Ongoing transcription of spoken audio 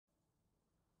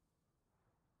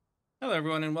Hello,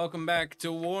 everyone, and welcome back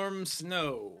to Warm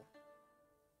Snow.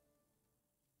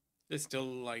 This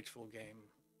delightful game.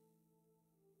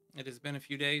 It has been a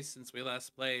few days since we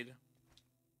last played.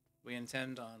 We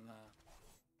intend on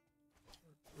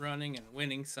running and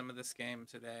winning some of this game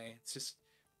today.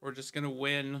 We're just gonna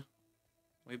win.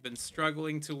 We've been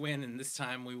struggling to win, and this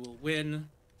time we will win.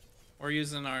 We're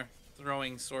using our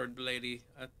throwing sword bladey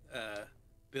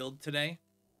build today,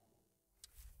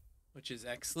 which is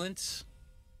excellent.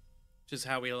 Which is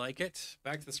how we like it.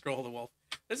 Back to the Scroll of the Wolf.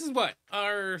 This is what?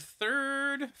 Our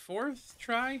fourth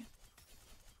try?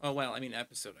 Oh, well, I mean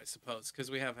episode, I suppose, because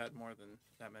we have had more than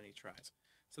that many tries.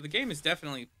 So the game is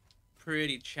definitely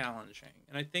pretty challenging,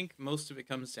 and I think most of it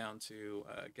comes down to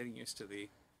getting used to the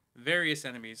various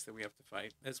enemies that we have to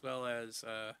fight, as well as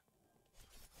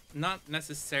not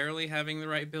necessarily having the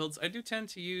right builds. I do tend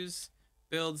to use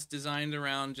builds designed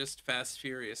around just fast,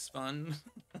 furious fun.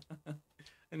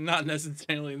 And not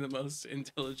necessarily the most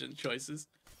intelligent choices.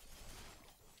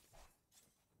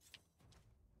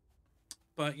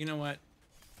 But you know what?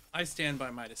 I stand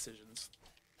by my decisions.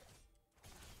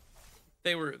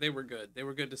 They were good. They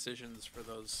were good decisions for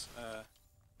those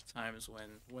times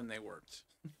when they worked.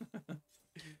 But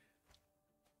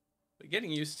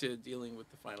getting used to dealing with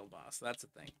the final boss, that's a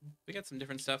thing. We got some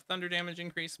different stuff. Thunder damage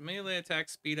increase, melee attack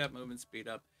speed up, movement speed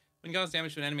up. When cause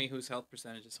damage to an enemy whose health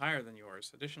percentage is higher than yours,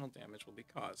 additional damage will be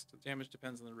caused. The damage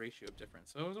depends on the ratio of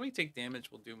difference. So as we take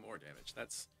damage, we'll do more damage.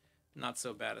 That's not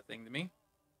so bad a thing to me.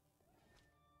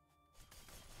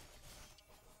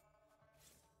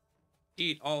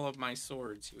 Eat all of my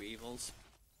swords, you evils.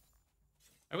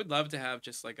 I would love to have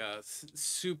just like a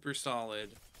super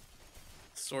solid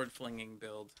sword flinging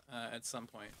build at some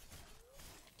point.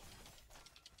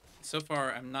 So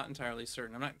far, I'm not entirely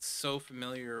certain. I'm not so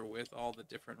familiar with all the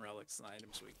different relics and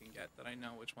items we can get that I know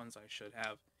which ones I should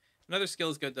have. Another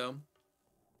skill is good, though.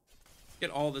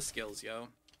 Get all the skills, yo.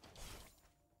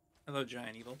 Hello,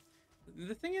 Giant Evil.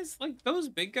 The thing is, like, those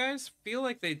big guys feel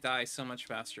like they die so much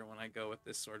faster when I go with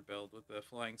this sword build, with the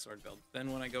flying sword build,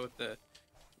 than when I go with the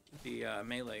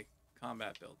melee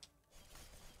combat build.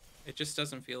 It just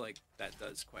doesn't feel like that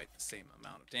does quite the same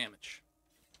amount of damage.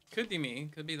 Could be me,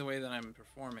 could be the way that I'm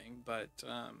performing, but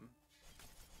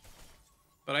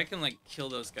I can, like, kill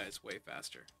those guys way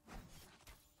faster.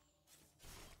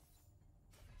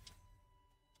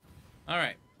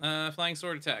 Alright, flying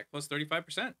sword attack, plus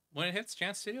 35%. When it hits,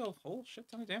 chance to deal a whole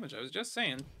shit ton of damage. I was just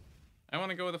saying, I want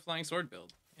to go with a flying sword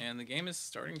build, and the game is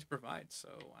starting to provide, so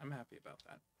I'm happy about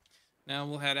that. Now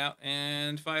we'll head out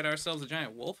and fight ourselves a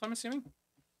giant wolf, I'm assuming?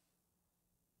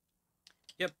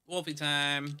 Yep, wolfie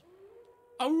time.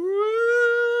 Aroo!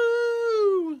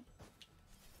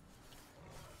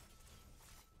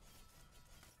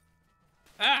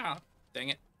 Ah! Dang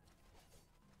it.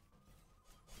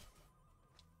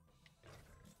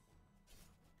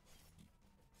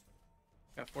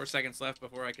 Got 4 seconds left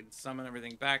before I can summon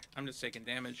everything back. I'm just taking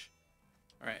damage.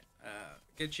 Alright,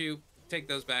 get you, take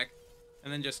those back,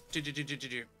 and then just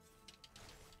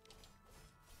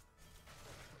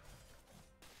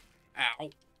Ow.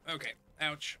 Okay,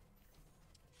 ouch.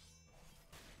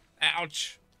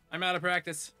 Ouch. I'm out of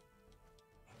practice.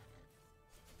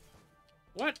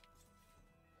 What?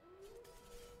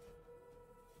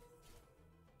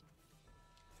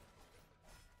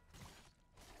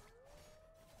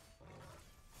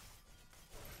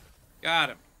 Got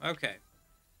him. Okay.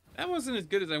 That wasn't as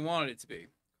good as I wanted it to be.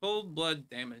 Cold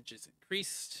blood damage is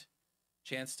increased.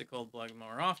 Chance to cold blood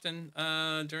more often.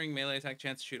 During melee attack,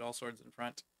 chance to shoot all swords in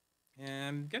front.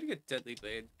 And gotta get deadly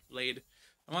blade.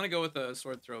 I want to go with a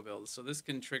sword throw build, so this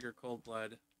can trigger cold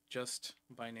blood just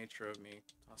by nature of me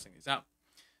tossing these out.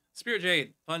 Spirit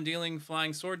Jade. Upon dealing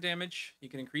flying sword damage, you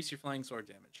can increase your flying sword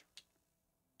damage.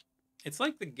 It's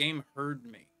like the game heard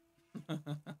me.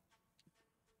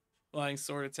 Flying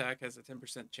sword attack has a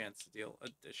 10% chance to deal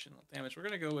additional damage. We're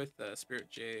going to go with Spirit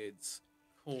Jade's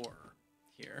core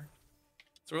here.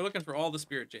 So we're looking for all the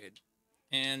Spirit Jade.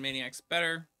 And Maniac's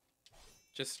better.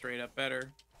 Just straight up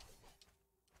better.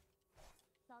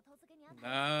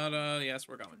 Yes,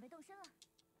 we're going.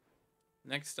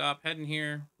 Next stop, heading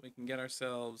here. We can get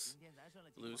ourselves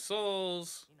blue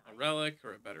souls, a relic,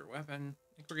 or a better weapon.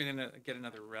 I think we're going to get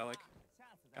another relic.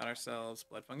 Got ourselves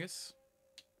blood fungus.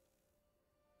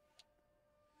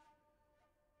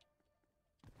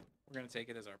 We're going to take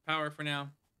it as our power for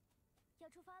now.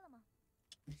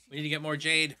 We need to get more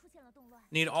jade.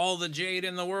 Need all the jade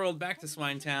in the world back to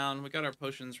Swine Town. We got our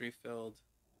potions refilled.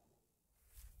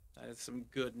 That is some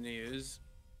good news.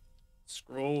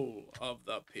 Scroll of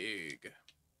the Pig.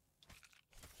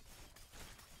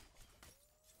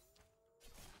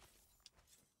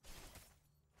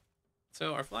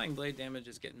 So our flying blade damage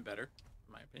is getting better,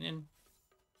 in my opinion.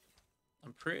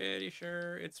 I'm pretty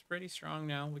sure it's pretty strong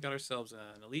now. We got ourselves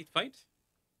an elite fight.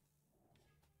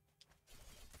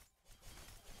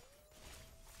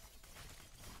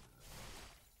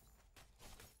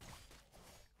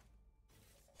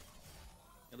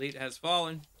 Elite has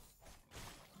fallen.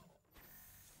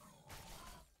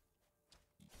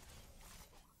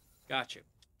 Got you.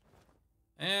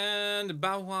 And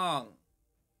Bao Huang.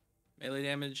 Melee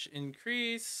damage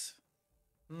increase.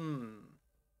 I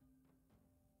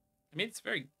mean, it's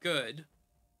very good.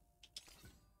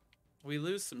 We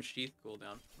lose some sheath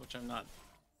cooldown, which I'm not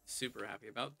super happy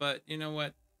about. But you know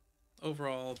what?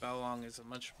 Overall, Bao Huang is a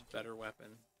much better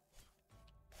weapon.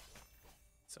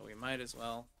 So we might as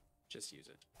well just use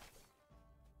it.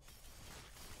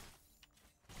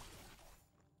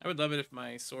 I would love it if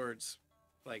my swords,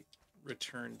 like,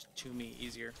 returned to me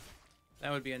easier.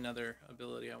 That would be another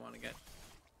ability I want to get.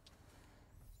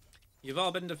 You've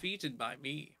all been defeated by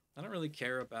me. I don't really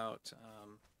care about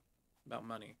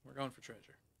money. We're going for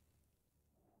treasure.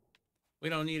 We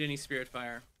don't need any spirit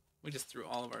fire. We just threw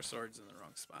all of our swords in the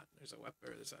wrong spot. There's a weapon.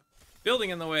 There's a building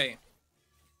in the way.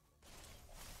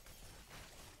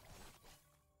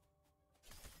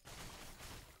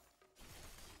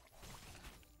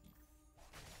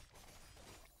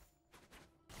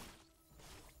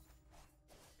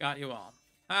 Got you all.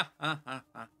 Ha ha ha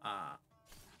ha ha.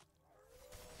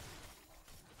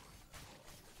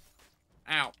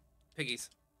 Ow. Piggies.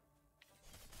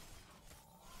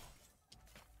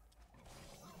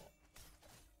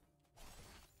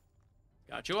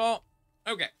 Got you all.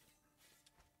 Okay.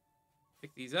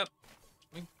 Pick these up.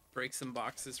 We break some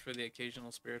boxes for the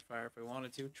occasional spirit fire if we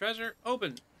wanted to. Treasure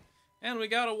open. And we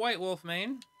got a white wolf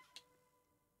mane.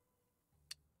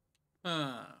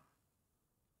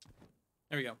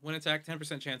 There we go. When attacked,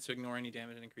 10% chance to ignore any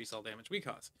damage and increase all damage we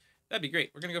cause. That'd be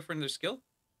great. We're going to go for another skill.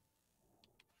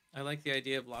 I like the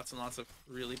idea of lots and lots of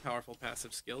really powerful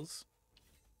passive skills.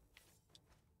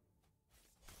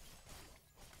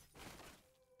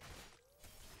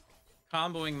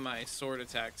 Comboing my sword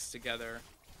attacks together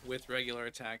with regular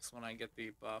attacks when I get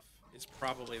the buff is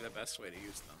probably the best way to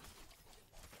use them.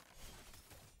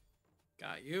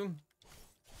 Got you.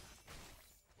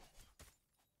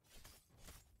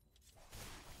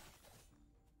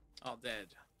 All dead.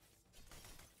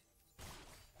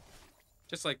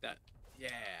 Just like that. Yeah.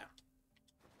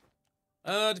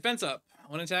 Defense up.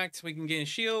 When attacked, we can gain a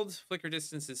shield. Flicker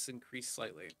distance is increased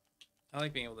slightly. I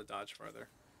like being able to dodge farther.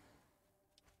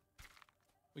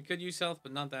 We could use health,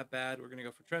 but not that bad. We're going to go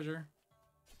for treasure.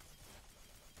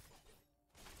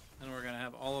 And we're going to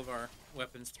have all of our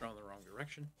weapons thrown the wrong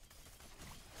direction.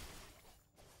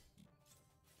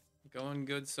 Going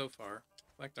good so far.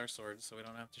 Collect our swords so we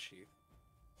don't have to sheath.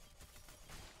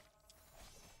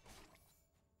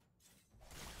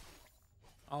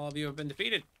 All of you have been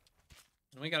defeated.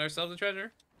 And we got ourselves a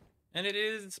treasure. And it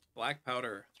is black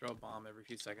powder. Throw a bomb every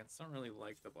few seconds. Don't really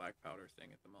like the black powder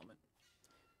thing at the moment.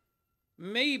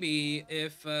 Maybe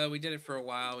if we did it for a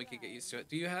while, we could get used to it.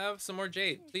 Do you have some more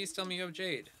jade? Please tell me you have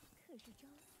jade.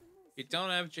 If you don't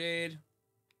have jade,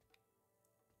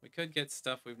 we could get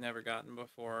stuff we've never gotten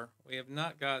before. We have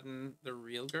not gotten the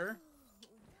Realger.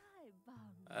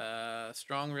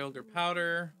 Strong Realger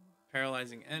powder.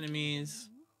 Paralyzing enemies.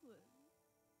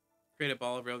 Create a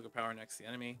ball of Realger power next to the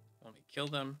enemy. Only kill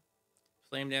them.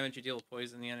 Flame damage, you deal with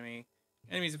poison the enemy.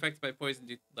 Enemies affected by poison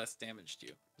do less damage to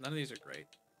you. None of these are great.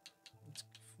 It's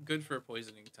good for a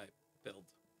poisoning type build.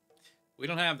 We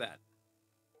don't have that.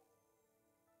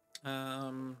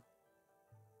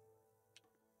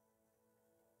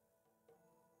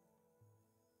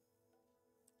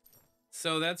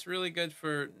 So that's really good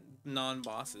for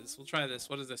non-bosses. We'll try this.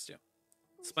 What does this do?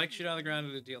 Spikes shoot out of the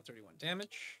ground to deal 31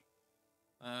 damage.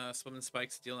 Swimming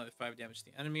spikes deal another 5 damage to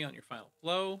the enemy on your final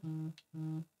blow.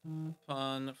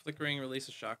 Upon flickering, release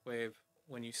a shockwave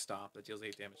when you stop that deals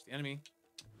 8 damage to the enemy.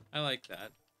 I like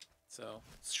that. So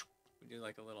we do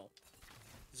like a little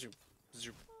zoop,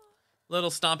 zoop, little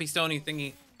stompy stony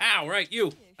thingy. Ow! Right,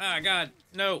 you. Ah, God,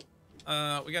 no.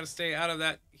 We gotta stay out of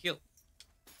that heal.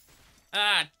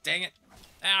 Ah, dang it!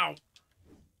 Ow!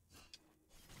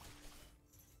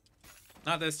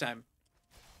 Not this time.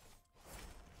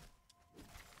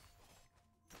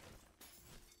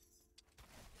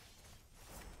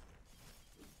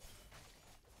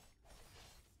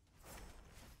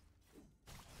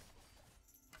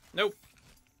 Nope.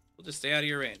 We'll just stay out of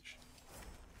your range.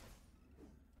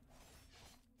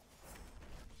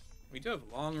 We do have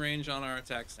long range on our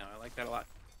attacks now. I like that a lot.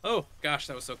 Oh, gosh,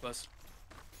 that was so close.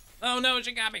 Oh, no,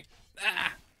 she got me.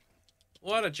 Ah!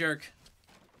 What a jerk.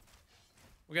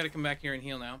 We gotta come back here and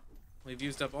heal now. We've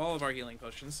used up all of our healing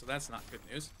potions, so that's not good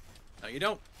news. No, you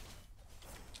don't.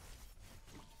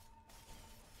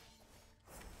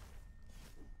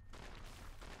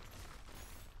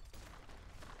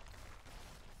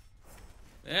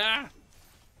 Yeah.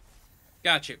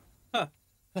 Got you. Huh.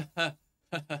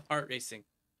 Heart racing.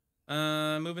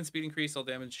 Movement speed increase. All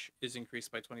damage is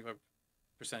increased by 25%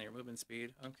 of your movement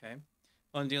speed. Okay.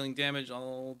 On dealing damage,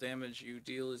 all damage you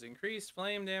deal is increased.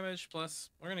 Flame damage plus.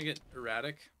 We're gonna get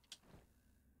erratic.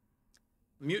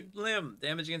 Mutant limb.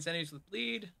 Damage against enemies with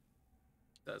bleed.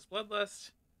 Does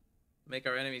bloodlust. Make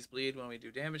our enemies bleed when we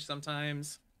do damage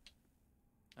sometimes.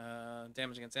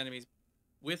 Damage against enemies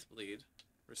with bleed.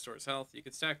 Restores health. You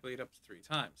can stack bleed up to 3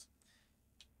 times.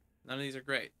 None of these are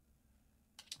great.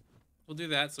 We'll do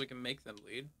that so we can make them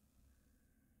bleed.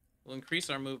 We'll increase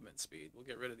our movement speed. We'll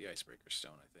get rid of the Icebreaker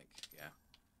Stone, I think. Yeah.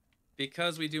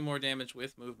 Because we do more damage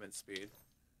with movement speed.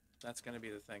 That's going to be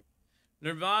the thing.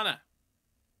 Nirvana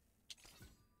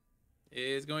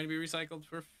is going to be recycled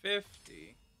for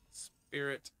 50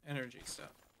 spirit energy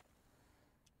stuff.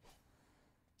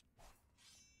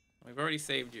 We've already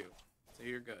saved you, so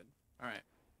you're good. All right.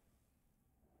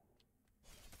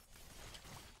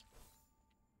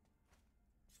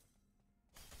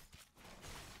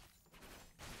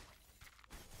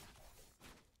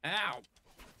 Ow!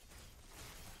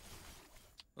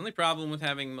 Only problem with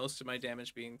having most of my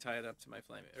damage being tied up to my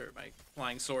my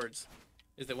flying swords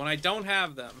is that when I don't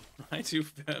have them, I do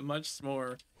much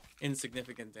more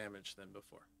insignificant damage than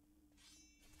before.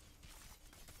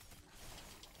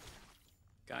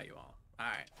 Got you all. All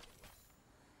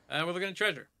right. We're looking at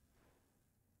treasure.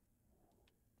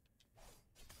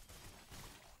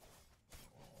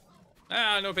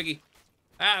 Ah, no piggy.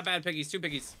 Ah, bad piggies. 2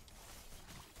 piggies.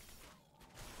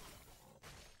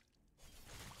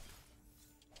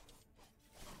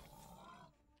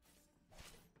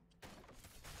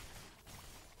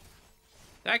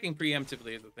 Attacking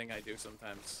preemptively is the thing I do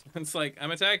sometimes. It's like,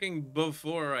 I'm attacking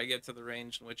before I get to the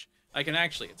range in which I can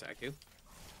actually attack you.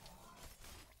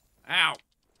 Ow!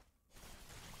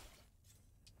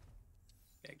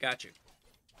 Okay, got you.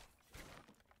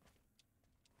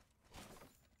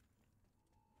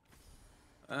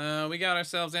 We got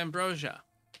ourselves Ambrosia.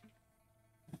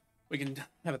 We can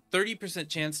have a 30%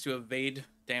 chance to evade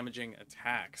damaging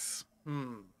attacks.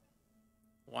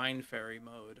 Wine Fairy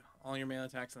mode. All your melee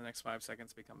attacks in the next 5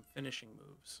 seconds become finishing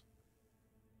moves.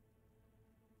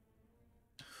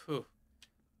 Whew.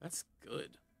 That's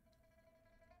good.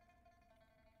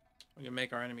 We can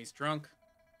make our enemies drunk.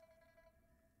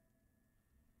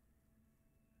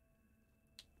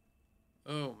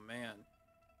 Oh, man.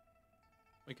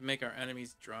 We can make our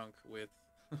enemies drunk with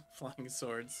flying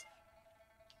swords.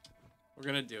 We're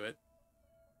gonna do it.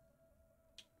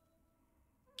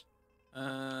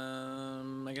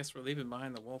 I guess we're leaving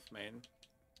behind the Wolfmane.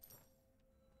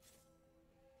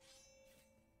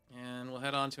 And we'll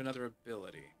head on to another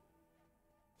ability.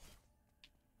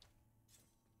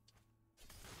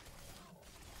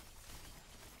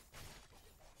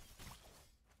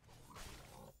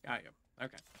 Got you.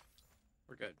 Okay.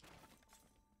 We're good.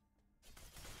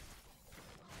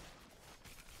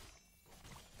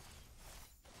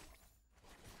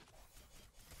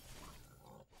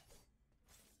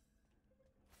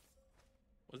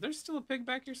 Was there still a pig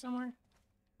back here somewhere?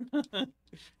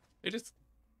 It just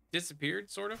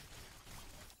disappeared, sort of.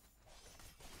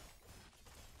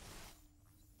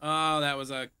 Oh, that was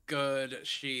a good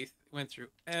sheath. Went through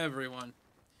everyone.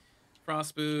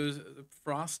 Frost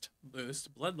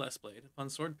boost, bloodless blade. Upon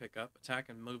sword pickup, attack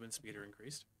and movement speed are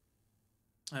increased.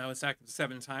 Attacked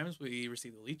 7 times, we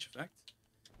receive the leech effect.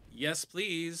 Yes,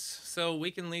 please. So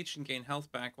we can leech and gain health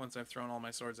back once I've thrown all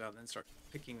my swords out and then start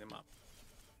picking them up.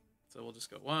 So we'll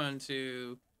just go 1,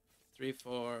 2, 3,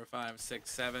 4, 5, 6,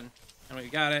 7. And we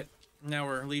got it. Now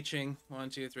we're leeching. 1,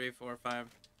 2, 3, 4, 5,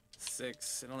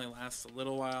 6. It only lasts a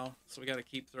little while. So we got to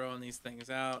keep throwing these things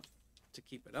out to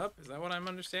keep it up. Is that what I'm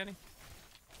understanding?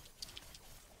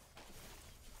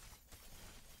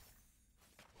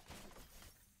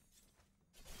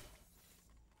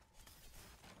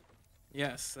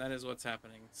 Yes, that is what's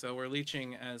happening. So we're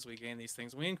leeching as we gain these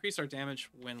things. We increase our damage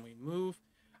when we move.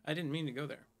 I didn't mean to go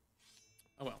there.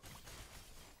 Oh well.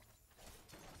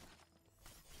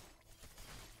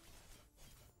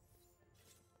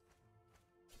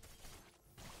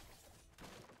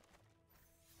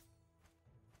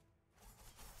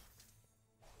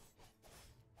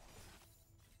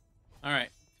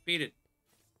 Alright, defeated.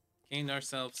 Gained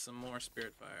ourselves some more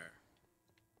spirit fire.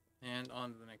 And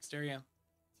on to the next area.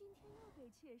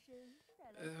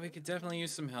 We could definitely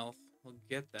use some health. We'll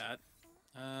get that.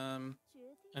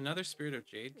 Another Spirit of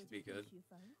Jade could be good.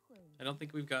 I don't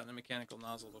think we've gotten a mechanical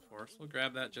nozzle before, so we'll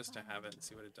grab that just to have it and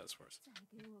see what it does for us.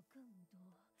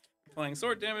 Flying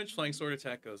sword damage, flying sword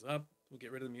attack goes up. We'll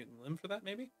get rid of the mutant limb for that,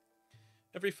 maybe?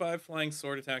 Every 5 flying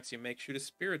sword attacks you make, shoot a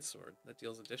spirit sword. That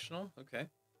deals additional. Okay.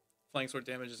 Flying sword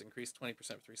damage is increased 20%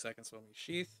 for 3 seconds when we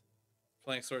sheath.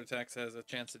 Flying sword attacks has a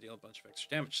chance to deal a bunch of extra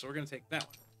damage, so we're going to take that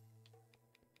one.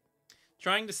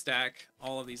 Trying to stack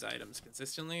all of these items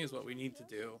consistently is what we need to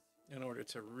do in order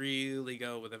to really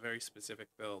go with a very specific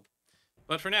build.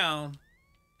 But for now,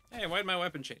 hey, why did my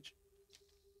weapon change?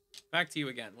 Back to you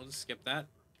again. We'll just skip that.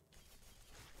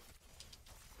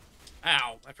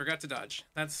 Ow, I forgot to dodge.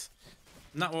 That's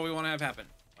not what we want to have happen.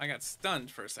 I got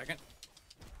stunned for a second.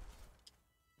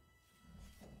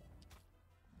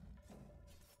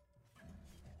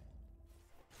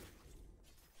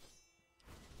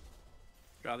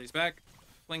 Draw these back.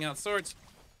 Fling out swords.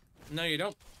 No, you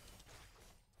don't.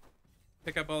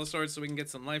 Pick up all the swords so we can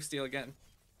get some lifesteal again.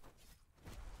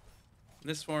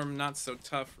 This form, not so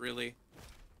tough, really.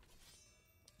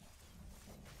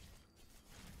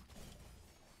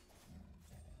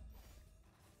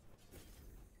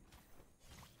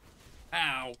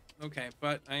 Ow. Okay,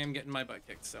 but I am getting my butt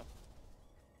kicked, so.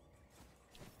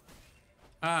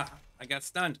 Ah, I got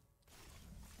stunned.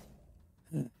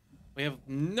 We have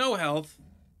no health.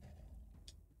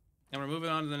 And we're moving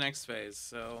on to the next phase,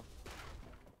 so.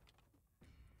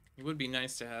 It would be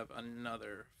nice to have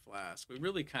another flask. We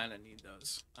really kind of need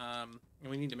those. And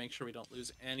we need to make sure we don't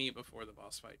lose any before the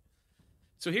boss fight.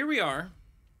 So here we are.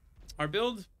 Our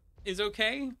build is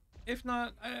okay. If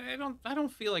not, I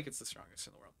don't feel like it's the strongest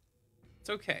in the world. It's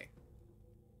okay.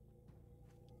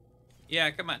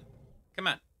 Yeah, come on. Come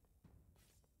on.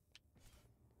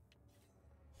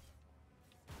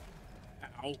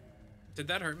 Ow. Did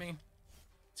that hurt me? I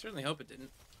certainly hope it didn't.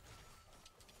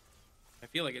 I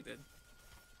feel like it did.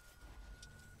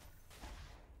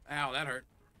 Ow, that hurt.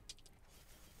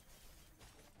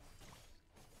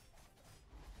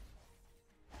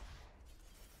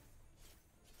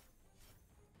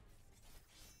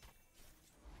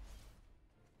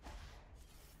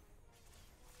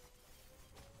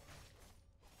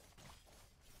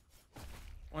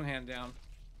 One hand down.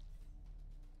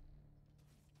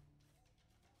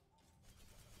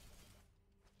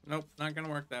 Nope, not gonna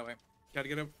work that way. Gotta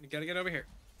get over here.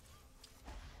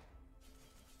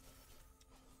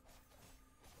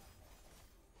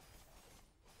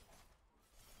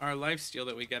 Our lifesteal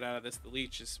that we get out of this, the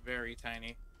leech, is very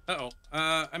tiny. Uh-oh.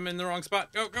 I'm in the wrong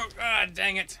spot. Go, go. Ah,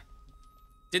 dang it.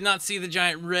 Did not see the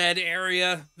giant red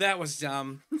area. That was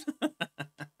dumb.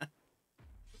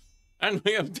 And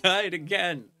we have died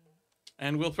again.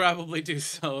 And we'll probably do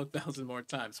so 1,000 more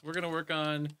times. We're going to work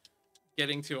on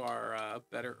getting to our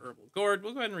better herbal gourd.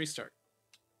 We'll go ahead and restart.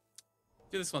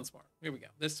 Do this once more. Here we go.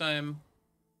 This time,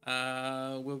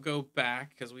 we'll go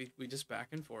back, because we just back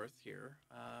and forth here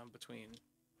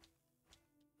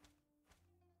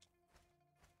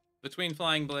between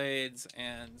flying blades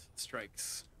and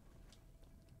strikes.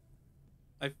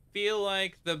 I feel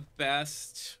like the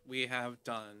best we have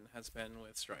done has been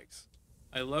with strikes.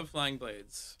 I love flying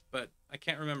blades, but I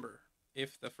can't remember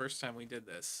if the first time we did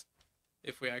this,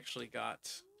 if we actually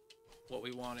got what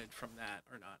we wanted from that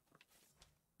or not.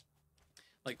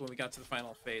 Like when we got to the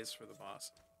final phase for the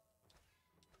boss.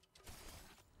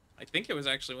 I think it was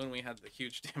actually when we had the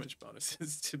huge damage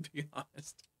bonuses, to be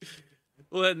honest.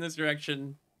 We'll head in this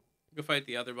direction. Go fight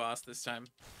the other boss this time.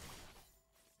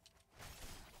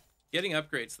 Getting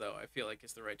upgrades, though, I feel like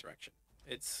is the right direction.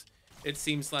 It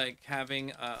seems like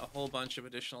having a whole bunch of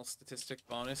additional statistic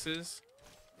bonuses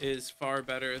is far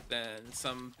better than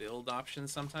some build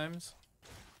options sometimes.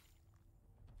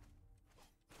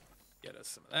 Get us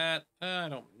some of that. I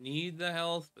don't need the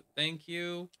health, but thank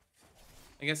you.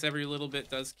 I guess every little bit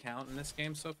does count in this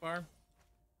game so far.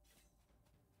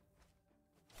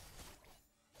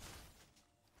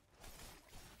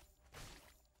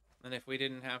 And if we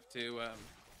didn't have to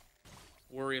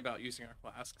worry about using our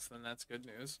flasks, then that's good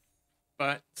news.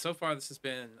 But so far, this has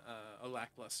been a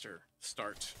lackluster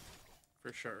start,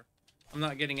 for sure. I'm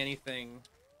not getting anything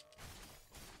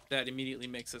that immediately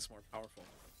makes us more powerful.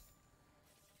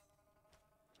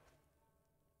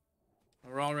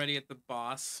 We're already at the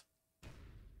boss.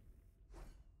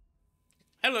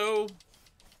 Hello!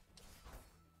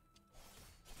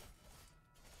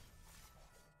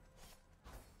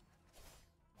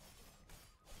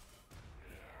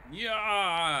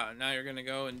 Yeah! Now you're gonna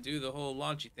go and do the whole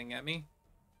launchy thing at me.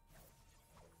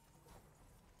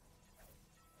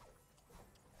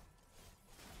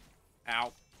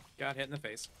 Ow. Got hit in the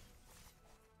face.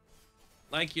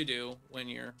 Like you do when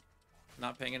you're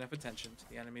not paying enough attention to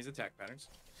the enemy's attack patterns.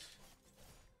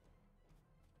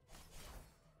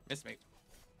 Miss me.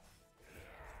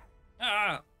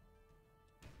 Ah!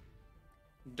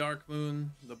 Dark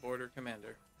Moon, the border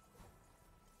commander.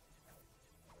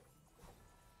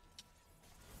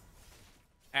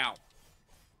 Ow.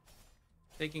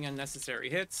 Taking unnecessary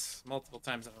hits multiple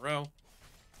times in a row.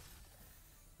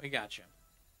 We gotcha.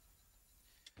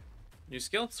 New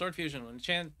skill, Sword Fusion.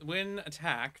 When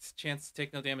attacked, chance to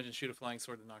take no damage and shoot a flying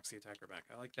sword that knocks the attacker back.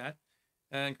 I like that.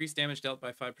 Increased damage dealt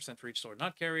by 5% for each sword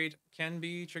not carried. Can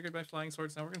be triggered by flying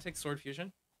swords. Now we're going to take Sword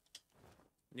Fusion.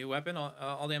 New weapon,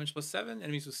 all damage plus 7.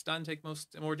 Enemies with stun take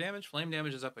more damage. Flame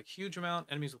damage is up a huge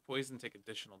amount. Enemies with poison take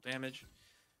additional damage.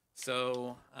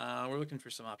 So we're looking for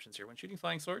some options here. When shooting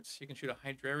flying swords, you can shoot a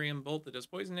Hydrarium bolt that does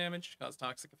poison damage, cause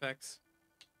toxic effects.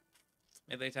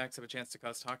 Melee attacks have a chance to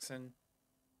cause toxin.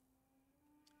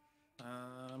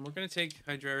 We're going to take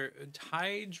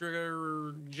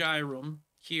Hydrargyrum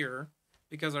here,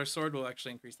 because our sword will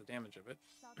actually increase the damage of it.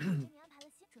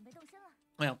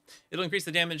 Well, it'll increase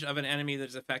the damage of an enemy that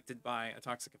is affected by a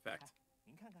toxic effect.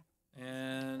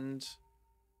 And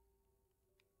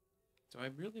do I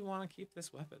really want to keep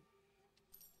this weapon?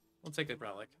 We'll take a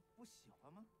relic.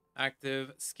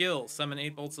 Active skill. Summon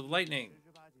 8 bolts of lightning.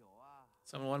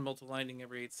 Summon 1 bolt of lightning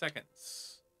every 8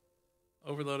 seconds.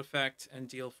 Overload effect and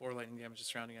deal 4 lightning damage to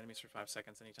surrounding enemies for 5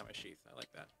 seconds anytime I sheath. I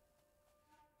like that.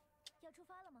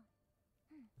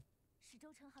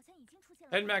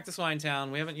 Heading back to Swine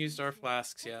Town. We haven't used our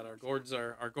flasks yet. Our gourds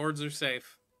are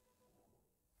safe.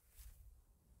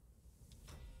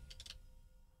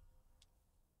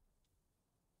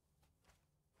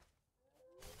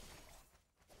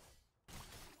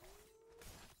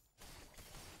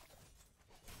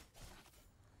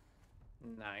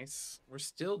 Nice. We're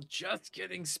still just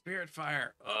getting Spirit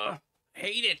Fire. Ugh,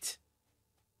 hate it.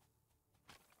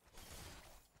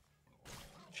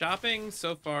 Shopping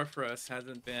so far for us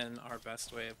hasn't been our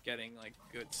best way of getting like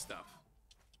good stuff.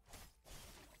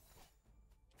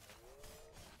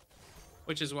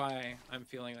 Which is why I'm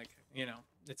feeling like, you know,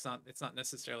 it's not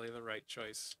necessarily the right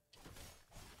choice.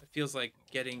 It feels like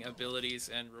getting abilities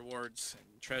and rewards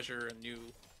and treasure and new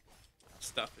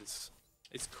stuff is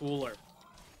cooler.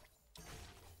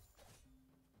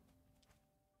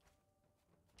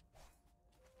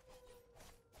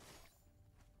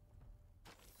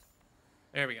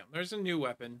 There we go. There's a new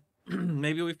weapon.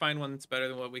 Maybe we find one that's better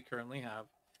than what we currently have.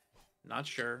 Not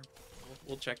sure.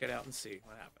 We'll check it out and see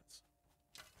what happens.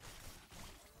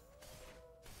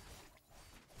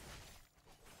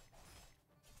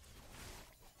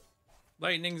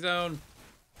 Lightning zone.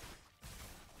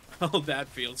 Oh, that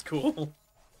feels cool.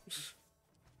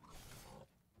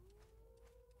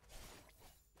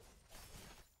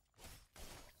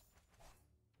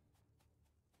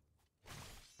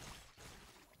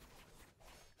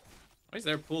 Why is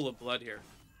there a pool of blood here?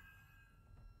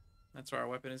 That's where our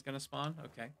weapon is going to spawn?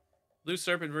 Okay. Blue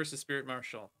Serpent versus Spirit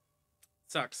Marshal.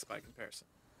 Sucks by comparison.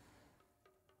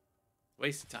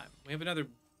 Waste of time. We have another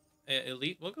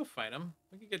elite. We'll go fight them.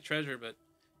 We can get treasure, but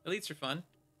elites are fun.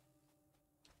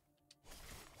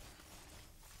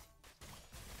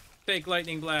 Fake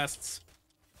lightning blasts.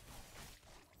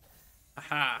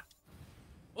 Aha.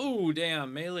 Oh,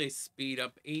 damn. Melee speed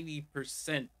up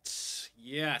 80%.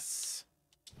 Yes.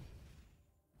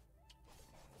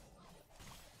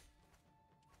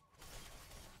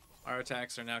 Our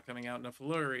attacks are now coming out in a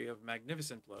flurry of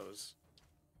magnificent blows.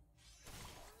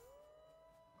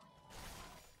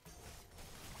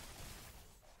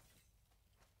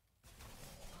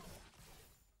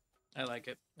 I like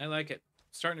it. I like it.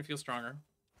 Starting to feel stronger.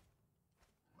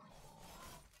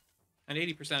 And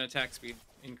 80% attack speed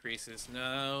increases.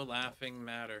 No laughing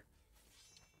matter.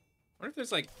 I wonder if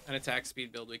there's like an attack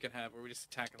speed build we could have where we just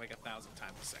attack like 1,000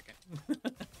 times a second.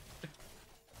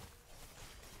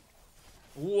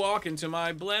 Walk into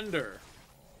my blender.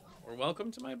 Or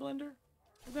welcome to my blender?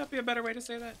 Would that be a better way to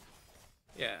say that?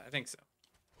 Yeah, I think so.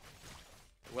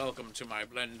 Welcome to my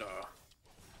blender.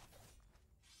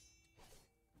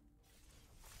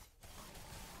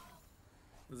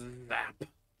 Zap.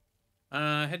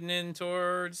 Heading in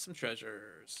towards some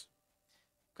treasures.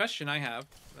 Question I have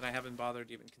that I haven't bothered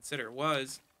to even consider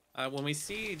was, when we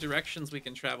see directions we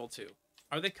can travel to,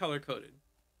 are they color-coded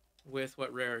with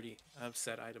what rarity of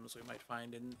said items we might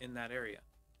find in that area?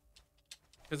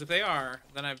 Because if they are,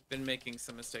 then I've been making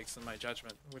some mistakes in my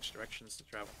judgment which directions to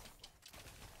travel.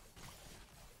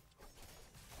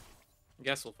 I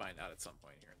guess we'll find out at some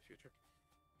point here in the future.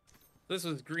 This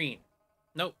was green.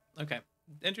 Nope. Okay.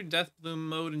 enter death bloom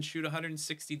mode and shoot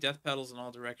 160 death petals in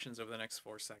all directions over the next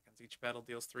 4 seconds. Each petal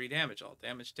deals 3 damage. All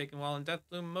damage taken while in death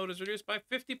bloom mode is reduced by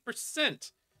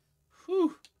 50%.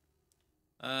 Whew.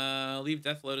 Leave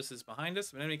death lotuses behind us.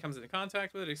 If an enemy comes into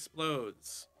contact with it,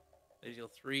 explodes. They deal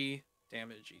 3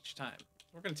 damage each time.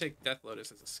 We're going to take death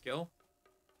lotus as a skill.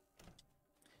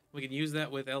 We can use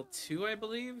that with L2, I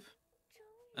believe.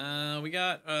 We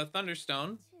got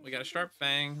Thunderstone. We got a Sharp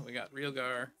Fang. We got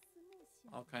Realgar.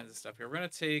 All kinds of stuff here. We're going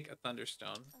to take a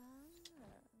Thunderstone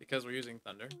because we're using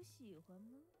Thunder.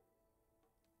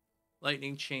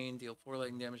 Lightning Chain. Deal 4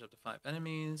 lightning damage up to 5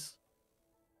 enemies.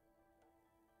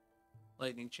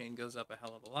 Lightning Chain goes up a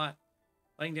hell of a lot.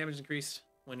 Lightning damage increased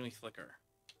when we flicker.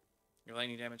 Your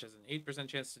lightning damage has an 8%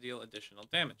 chance to deal additional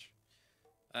damage.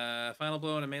 Final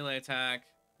Blow and a melee attack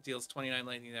deals 29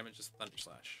 lightning damage as Thunder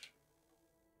Slash.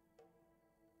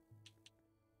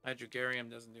 Hydrogarium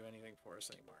doesn't do anything for us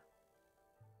anymore.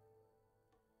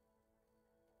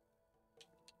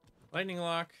 Lightning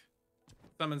Lock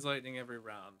summons lightning every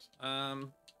round.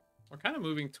 We're kind of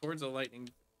moving towards a lightning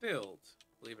build,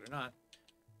 believe it or not.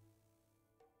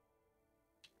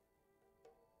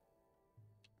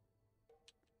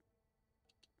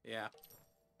 Yeah.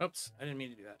 Oops, I didn't mean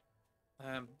to do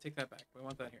that. Take that back. We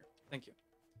want that here. Thank you.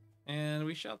 And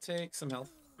we shall take some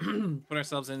health. Put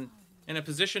ourselves in a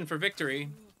position for victory.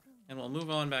 And we'll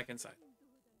move on back inside.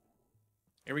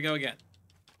 Here we go again.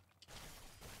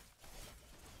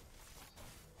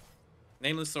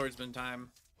 Nameless Swordsman time.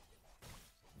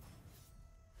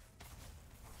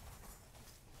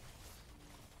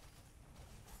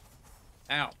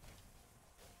 Ow.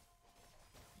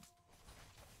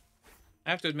 I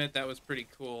have to admit that was pretty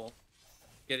cool,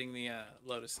 getting the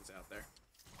lotuses out there.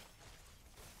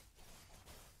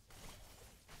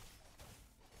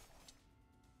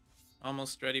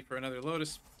 Almost ready for another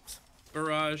Lotus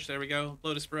Barrage. There we go.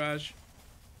 Lotus Barrage.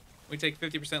 We take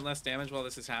 50% less damage while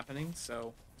this is happening,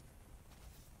 so...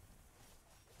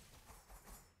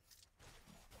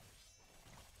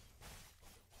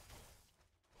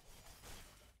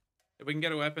 if we can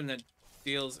get a weapon that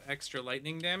deals extra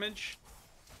lightning damage,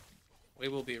 we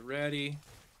will be ready.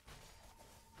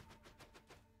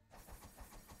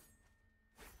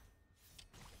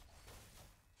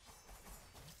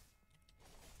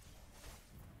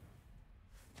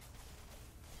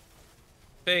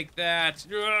 Take that.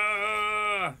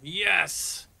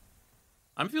 Yes!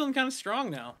 I'm feeling kind of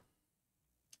strong now.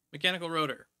 Mechanical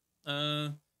Rotor.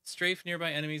 Strafe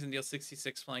nearby enemies and deal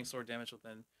 66 flying sword damage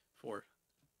within 4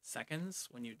 seconds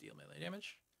when you deal melee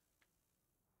damage.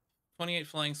 28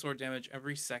 flying sword damage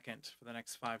every second for the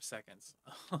next 5 seconds.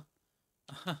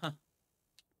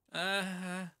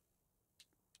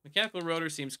 Mechanical Rotor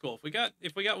seems cool.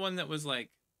 If we got one that was like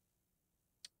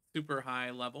super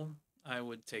high level, I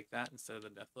would take that instead of the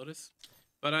Death Lotus.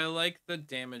 But I like the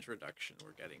damage reduction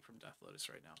we're getting from Death Lotus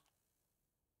right now.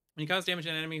 When you cause damage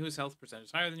to an enemy whose health percentage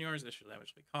is higher than yours, additional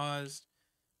damage will be caused.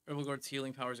 Revelgord's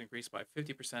healing power is increased by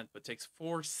 50%, but takes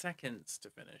 4 seconds to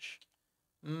finish.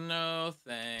 No,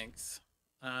 thanks.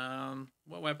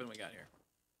 What weapon we got here?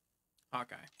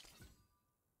 Hawkeye.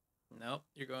 Nope,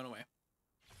 you're going away.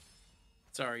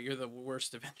 Sorry, you're the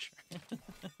worst Avenger.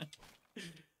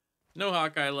 No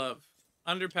Hawkeye love.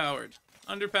 Underpowered.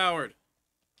 Underpowered.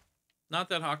 Not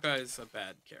that Hawkeye is a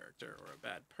bad character or a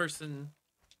bad person.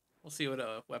 We'll see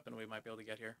what weapon we might be able to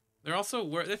get here. They're also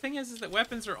the thing is that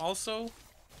weapons are also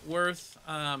worth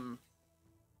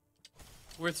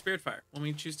Spirit Fire when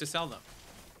we choose to sell them.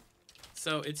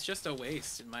 So it's just a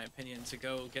waste, in my opinion, to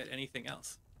go get anything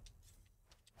else.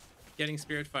 Getting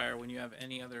Spirit Fire when you have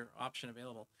any other option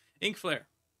available. Ink Flare.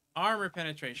 Armor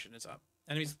penetration is up.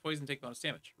 Enemies with poison take bonus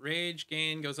damage. Rage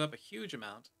gain goes up a huge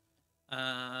amount.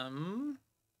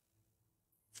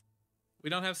 We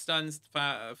don't have stuns,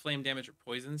 flame damage, or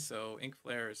poison, so Ink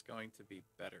Flare is going to be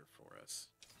better for us.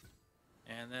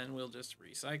 And then we'll just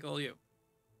recycle you.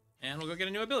 And we'll go get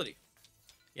a new ability.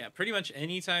 Yeah, pretty much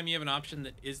anytime you have an option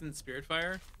that isn't Spirit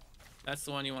Fire, that's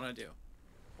the one you want to do.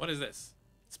 What is this?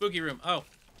 Spooky Room. Oh,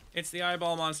 it's the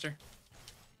eyeball monster.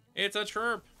 It's a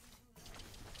chirp.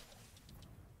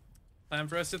 Time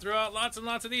for us to throw out lots and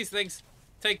lots of these things.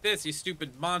 Take this, you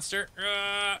stupid monster.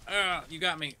 You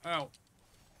got me. Oh.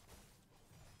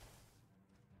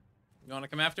 You want to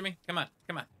come after me? Come on,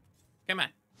 come on. Come on,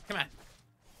 come on.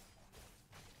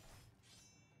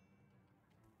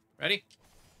 Ready?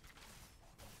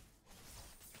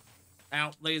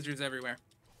 Ow, lasers everywhere.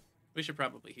 We should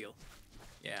probably heal.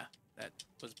 Yeah, that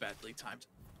was badly timed.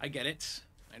 I get it.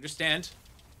 I understand.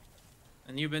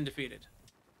 And you've been defeated.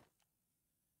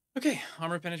 Okay,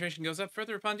 armor penetration goes up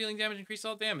further upon dealing damage. Increase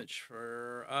all damage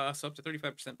for us up to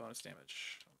 35% bonus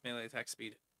damage. melee attack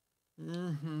speed.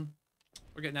 Mm-hmm.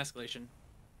 We're getting escalation.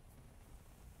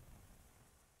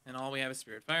 And all we have is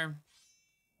Spirit Fire.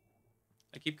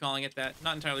 I keep calling it that.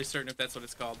 Not entirely certain if that's what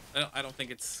it's called. I don't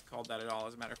think it's called that at all.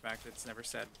 As a matter of fact, it's never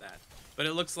said that. But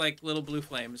it looks like little blue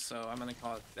flames, so I'm going to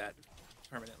call it that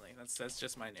permanently. That's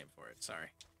just my name for it. Sorry.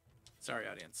 Sorry,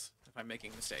 audience, if I'm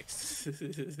making mistakes.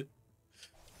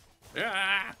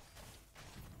 Ah!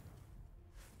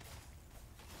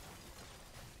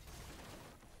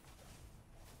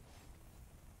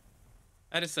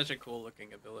 That is such a cool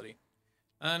looking ability.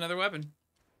 Another weapon.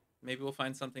 Maybe we'll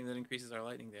find something that increases our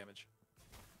lightning damage.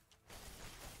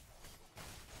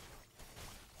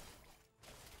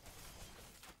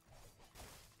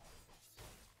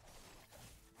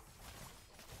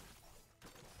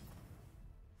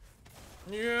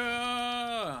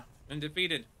 Yeah! And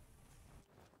defeated.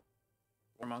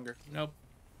 Warmonger. Nope.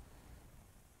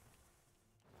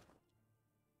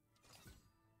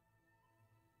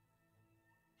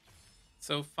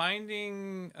 So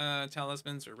finding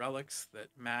talismans or relics that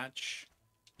match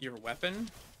your weapon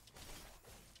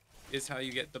is how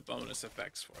you get the bonus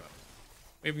effects for them.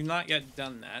 We have not yet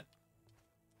done that.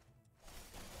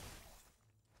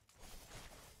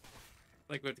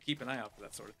 Like, we have to keep an eye out for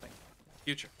that sort of thing in the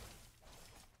future.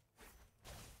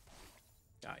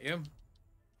 Got you.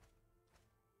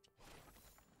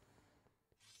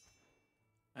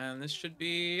 And this should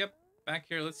be, yep, back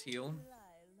here. Let's heal.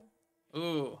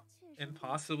 Ooh,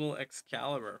 Impossible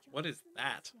Excalibur. What is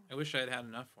that? I wish I had had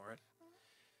enough for it.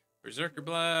 Berserker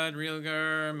Blood,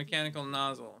 Realgar, Mechanical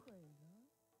Nozzle.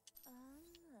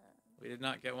 We did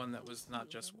not get one that was not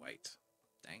just white.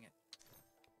 Dang it.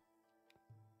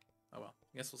 Oh well,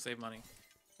 I guess we'll save money.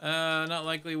 Not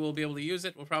likely we'll be able to use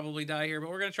it. We'll probably die here, but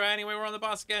we're gonna try anyway. We're on the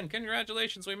boss again.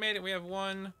 Congratulations, we made it. We have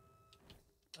one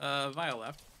vial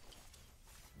left.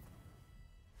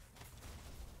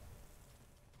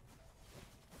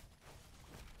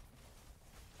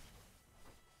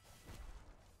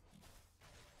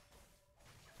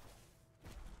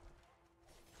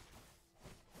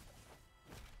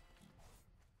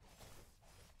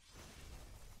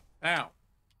 Ow.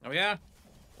 Oh yeah?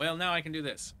 Well, now I can do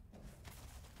this.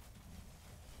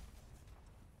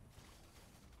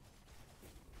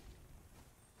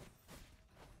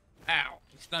 Ow.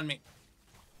 He stunned me.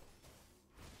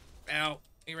 Ow.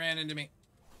 He ran into me.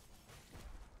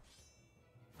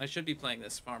 I should be playing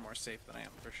this far more safe than I am,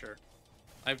 for sure.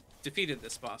 I've defeated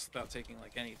this boss without taking,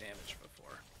 like, any damage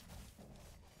before.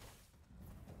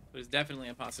 There's definitely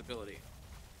a possibility.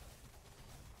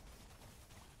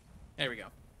 There we go.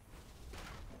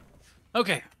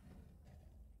 Okay.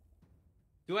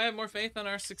 Do I have more faith on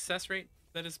our success rate?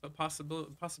 That is a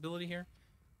possibility here.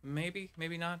 Maybe,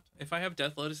 maybe not. If I have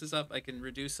Death Lotuses up, I can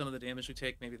reduce some of the damage we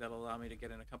take. Maybe that'll allow me to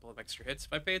get in a couple of extra hits.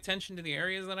 If I pay attention to the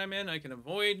areas that I'm in, I can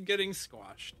avoid getting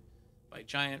squashed by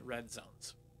giant red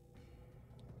zones.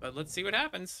 But let's see what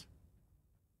happens.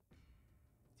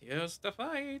 Here's the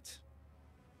fight.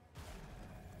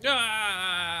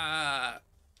 Ah!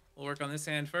 We'll work on this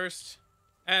hand first,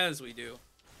 as we do.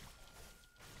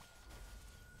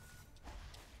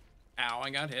 Ow,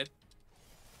 I got hit.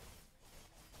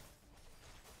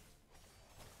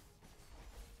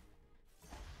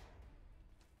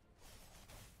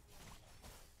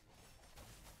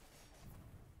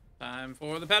 Time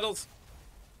for the pedals.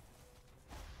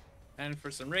 And for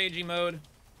some ragey mode.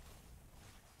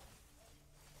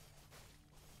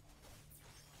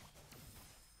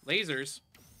 Lasers?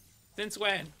 Since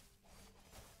when?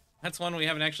 That's one we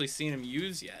haven't actually seen him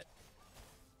use yet.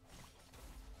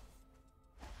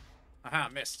 Aha,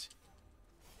 missed.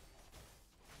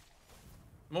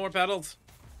 More pedals.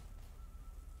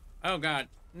 Oh god.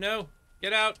 No.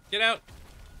 Get out. Get out.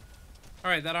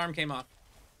 Alright, that arm came off.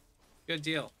 Good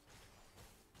deal.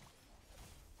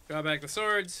 Draw back the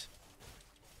swords.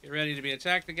 Get ready to be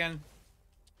attacked again.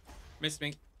 Missed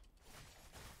me.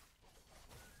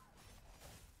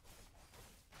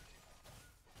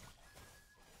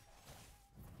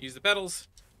 Use the pedals.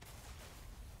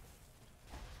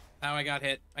 Now I got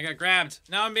hit. I got grabbed.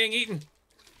 Now I'm being eaten.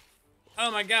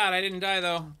 Oh my god, I didn't die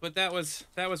though. But that was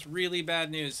really bad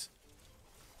news.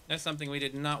 That's something we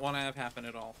did not want to have happen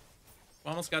at all.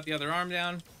 Almost got the other arm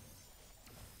down.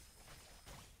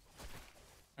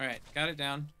 Alright, got it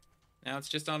down. Now it's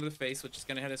just onto the face, which is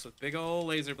going to hit us with big ol'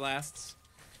 laser blasts.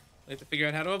 We have to figure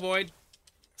out how to avoid.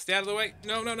 Stay out of the way.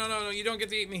 No, no, no, no, no. You don't get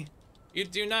to eat me. You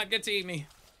do not get to eat me.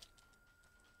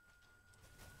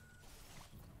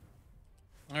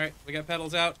 Alright, we got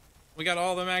pedals out. We got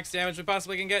all the max damage we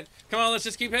possibly can get. Come on, let's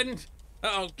just keep hitting.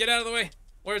 Uh-oh, get out of the way.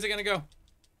 Where is it gonna go?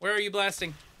 Where are you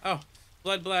blasting? Oh,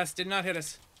 blood blast did not hit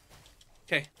us.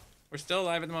 Okay, We're still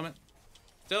alive at the moment.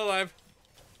 Still alive.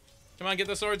 Come on, get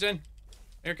the swords in.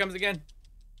 Here it comes again.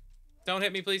 Don't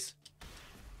hit me, please.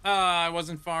 Ah, I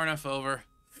wasn't far enough over.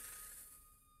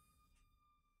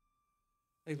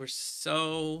 They were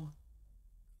so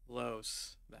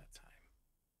close that time.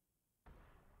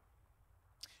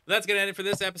 That's going to end it for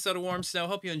this episode of Warm Snow.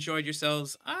 Hope you enjoyed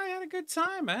yourselves. I had a good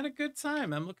time.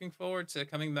 I'm looking forward to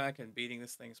coming back and beating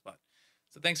this thing's butt.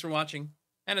 So thanks for watching.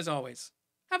 And as always,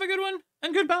 have a good one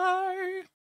and goodbye.